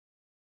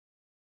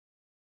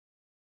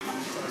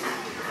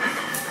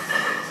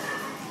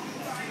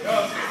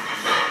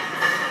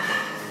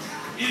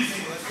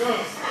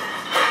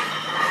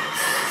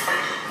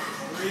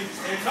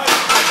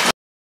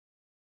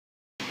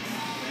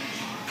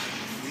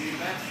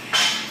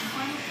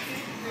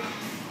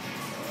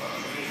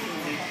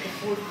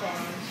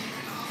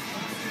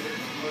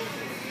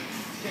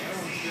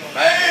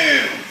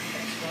Bam!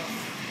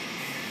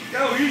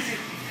 Go easy.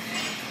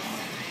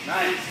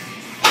 Nice.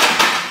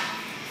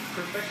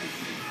 Perfect.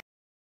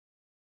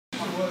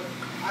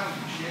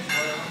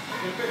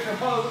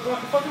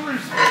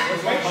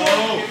 Make sure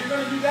if you're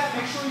gonna do that,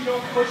 make sure you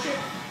don't push it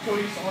till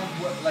he's on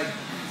like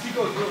he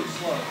goes really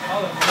slow.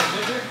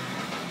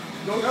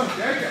 Go,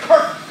 there you go.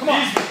 Perfect. Come on.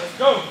 Easy. Let's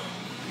go.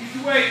 Easy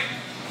weight.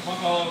 Come on,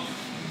 Paulo.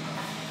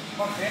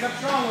 Come on, stand up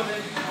strong with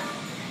it.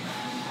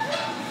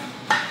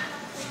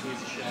 Squeeze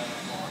the shit out of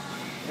that ball.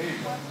 There you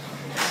go.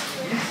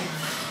 Easy.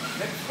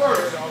 Next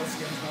first. All the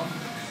skins come.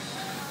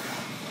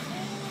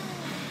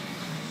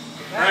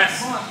 Press.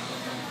 Come on.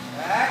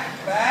 Back,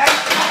 back,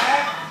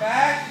 back,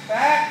 back,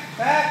 back,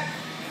 back.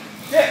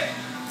 Dip.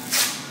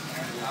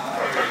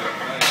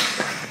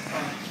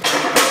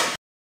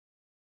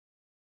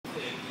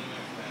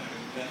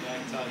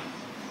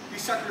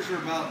 These suckers are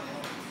about,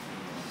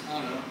 I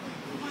don't know,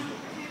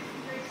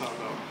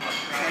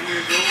 10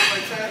 years old,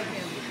 like that.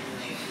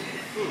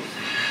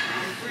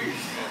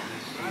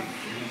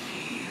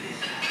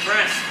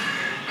 Press.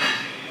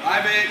 Hi,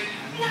 babe.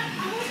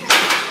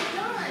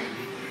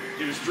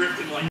 He was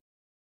drifting like.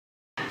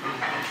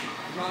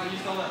 Ron,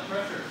 used all that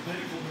pressure.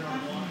 Medical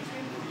marijuana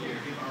here.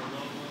 Give our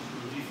loved ones the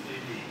relief they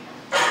need.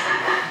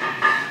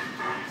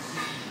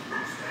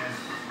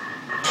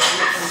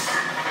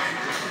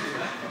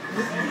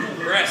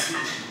 Press.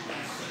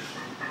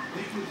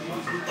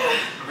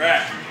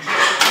 Back.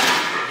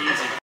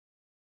 Easy.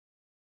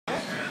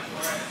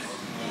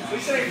 We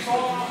said he fall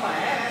off my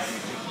ass.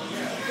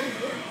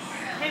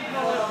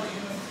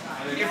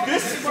 If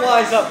this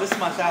flies up, this is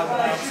my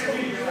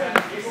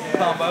 $1,000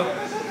 combo.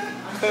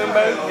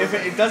 If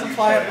it doesn't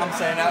fly up, I'm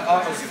saying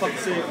I'll just fucking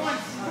see it.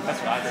 That's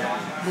what I do.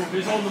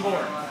 He's on the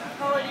board.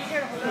 Oh, you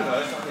care to hold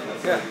on?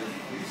 Yeah.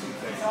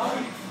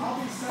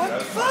 What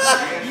the fuck?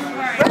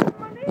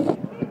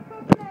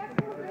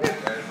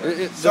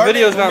 The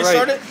video's not right.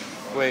 Start it?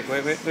 Wait.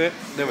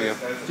 There we go.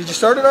 Did you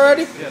start it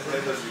already? Yes,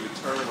 that doesn't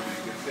determine when you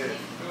get hit.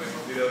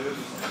 You know, this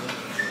is...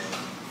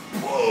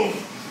 Whoa!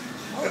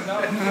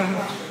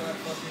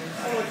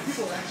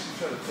 People actually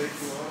try to take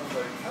you on. I'm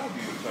like, how do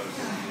you try to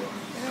take you on?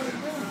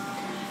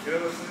 You know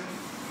what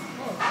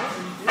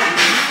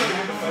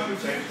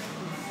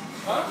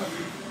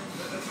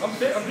I'm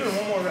saying? I'm doing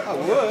one more rep. I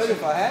would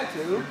if I had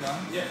to.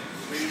 Yeah.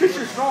 Because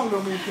you're strong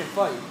don't mean you can't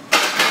fight. Of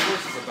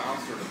course, it's a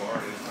bouncer in the bar.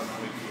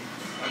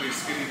 I mean,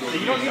 skinny.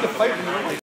 You don't need to fight when you're only